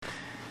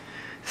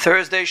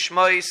Thursday,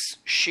 Shmois,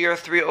 Shir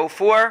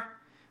 304.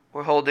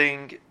 We're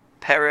holding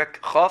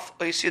Perek Chof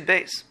Ois Yud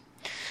Beis.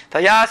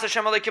 Vayas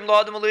Hashem Alekim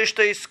L'Adam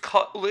L'Ishtei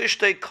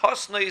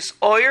Kosneis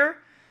Oyer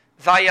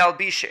Vayal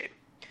Bishem.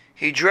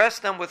 He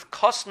dressed them with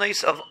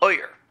kosneis of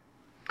oyer.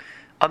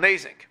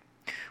 Amazing.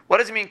 What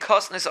does it mean,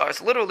 kosneis ar?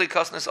 So literally,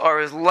 kosneis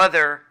ar is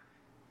leather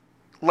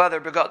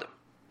begadim.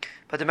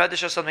 But the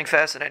Medrash has something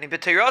fascinating.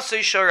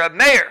 B'teirasei shel Rab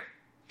Meir.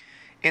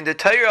 In the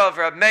Torah of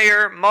Rab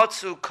Meir,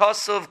 matzu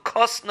kosav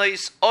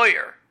kosneis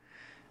oyer.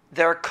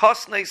 They're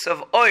kosneis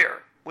of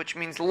oyer, which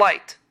means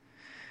light,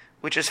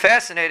 which is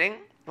fascinating.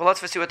 Well,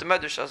 let's see what the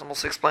Medrash says, and we'll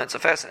explain. It's a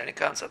fascinating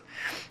concept.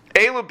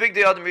 Elu big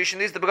day adam rishon.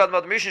 These the begadim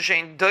adam rishon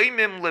shein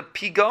doimim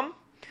lepigam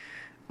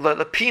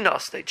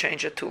lepinos. They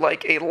change it to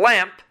like a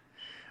lamp.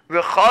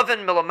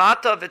 Rechaven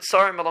milamata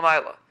vitzarim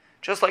milamayla.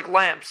 Just like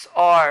lamps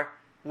are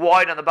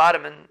wide on the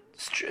bottom and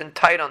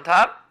tight on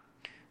top,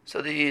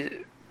 so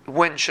the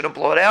wind shouldn't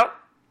blow it out.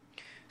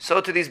 So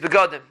to these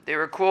begadim, they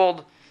were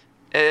called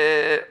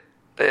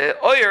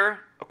oyer,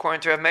 according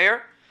to Reb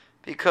Meir,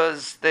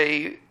 because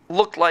they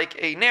looked like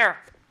a ner.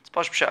 It's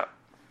pashut pshat.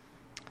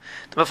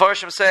 The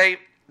Mefarshim say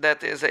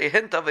that there's a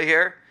hint over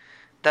here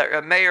that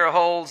Reb Meir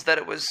holds that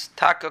it was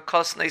taka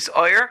kosneis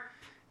oyer.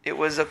 It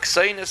was a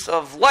ksainis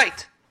of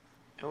light.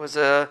 It was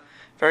a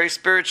very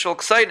spiritual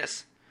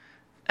ksainis,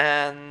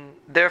 and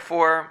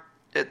therefore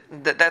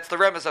that's the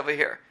remez over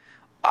here.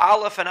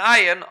 Aleph and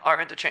ayin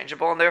are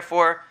interchangeable, and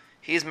therefore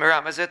he's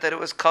meramez it that it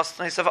was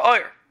kosneis of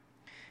oyer.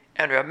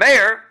 And Reb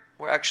Meir,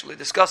 we're actually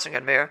discussing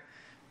Reb Meir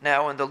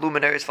now in the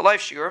Luminaries for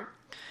Life shiur.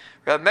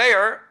 Reb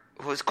Meir,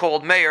 who was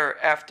called Meir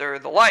after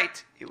the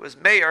light, he was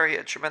Meir, he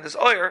had tremendous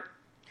oyer,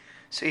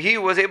 so he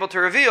was able to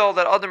reveal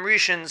that Adam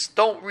Rishons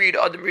don't read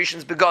Adam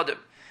Rishons begadim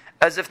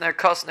as if they're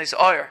kosneis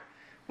oyer,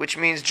 which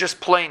means just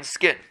plain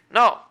skin.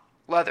 No,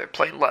 leather,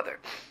 plain leather.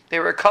 They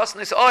were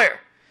kosneis oyer.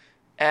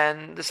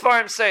 And the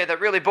Sfarim say that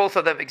really both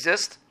of them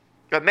exist.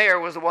 Reb Meir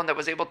was the one that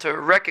was able to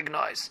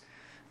recognize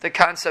the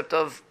concept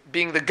of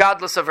being the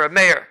godless of Reb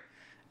Meir,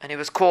 and he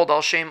was called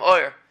Al Shem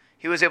Oyer.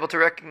 He was able to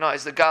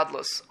recognize the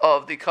godless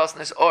of the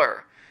kosneis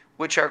oyer,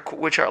 which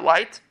are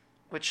light,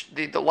 which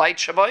the light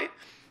shabai,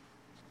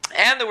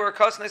 and there were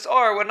kosneis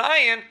oyer when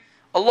ayin,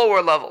 a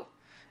lower level.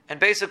 And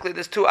basically,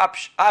 there's two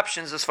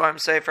options, as far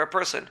as say, for a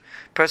person.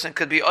 Person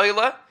could be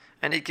oila,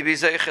 and he could be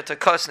zeichet to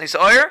kosneis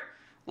oyer,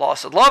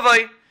 loss of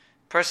lavai.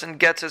 Person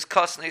gets his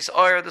kosneis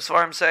oyer, the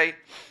Svarim say,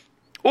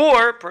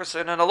 or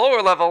person in a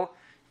lower level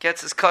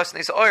gets his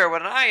kosneis oyer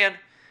with an ayin,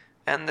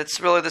 and it's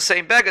really the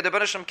same beggar. The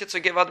Ben Hashem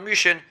Kitzur gave Adam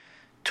Rishon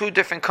two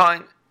different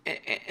kind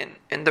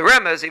in the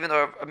remez, even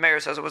though Meir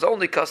says it was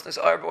only kosneis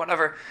oyer, but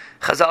whenever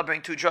Chazal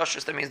bring two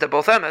drushes, that means they're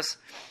both emes.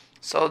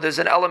 So there's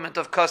an element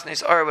of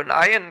kosneis oyer with an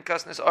ayin and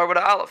kosneis oyer with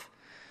an aleph.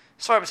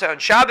 Svarim say on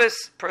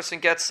Shabbos, person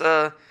gets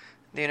the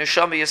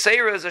neshama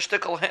yisera is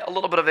a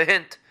little bit of a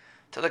hint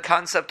to the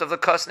concept of the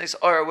kosneis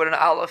oyer with an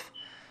aleph,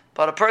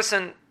 but a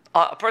person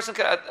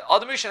can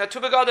Adam Rishon had two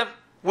begadim.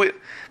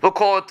 We'll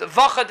call it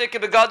vachadik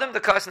begadim,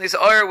 the kosneis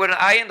oyer with an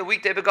ayin, the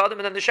weekday begadim,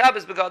 and then the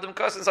Shabbos begadim,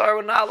 kosneis oyer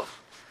with an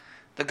aleph.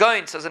 The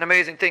Gaon says an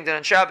amazing thing that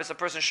on Shabbos a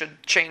person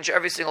should change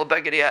every single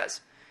beged he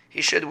has.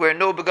 He should wear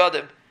no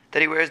begadim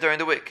that he wears during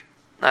the week.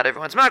 Not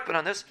everyone's makbid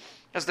on this,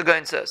 as the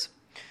Gaon says.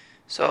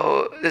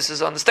 So this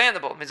is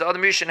understandable. It means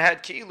Adam Rishon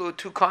had ki'ilu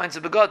two kinds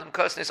of begadim,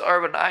 kosneis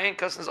oyer with an ayin,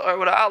 kosneis oyer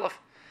with an aleph.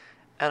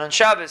 And on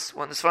Shabbos,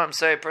 when the Sfarim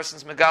say a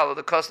person's megala,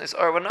 the kosneis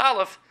oyer with an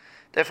aleph,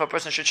 therefore a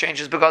person should change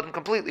his begadim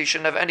completely. He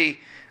shouldn't have any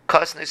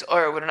kosneis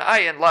oyer with an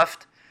ayin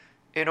left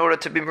in order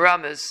to be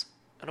meramez,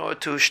 in order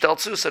to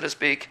shteltzu, so to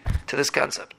speak, to this concept.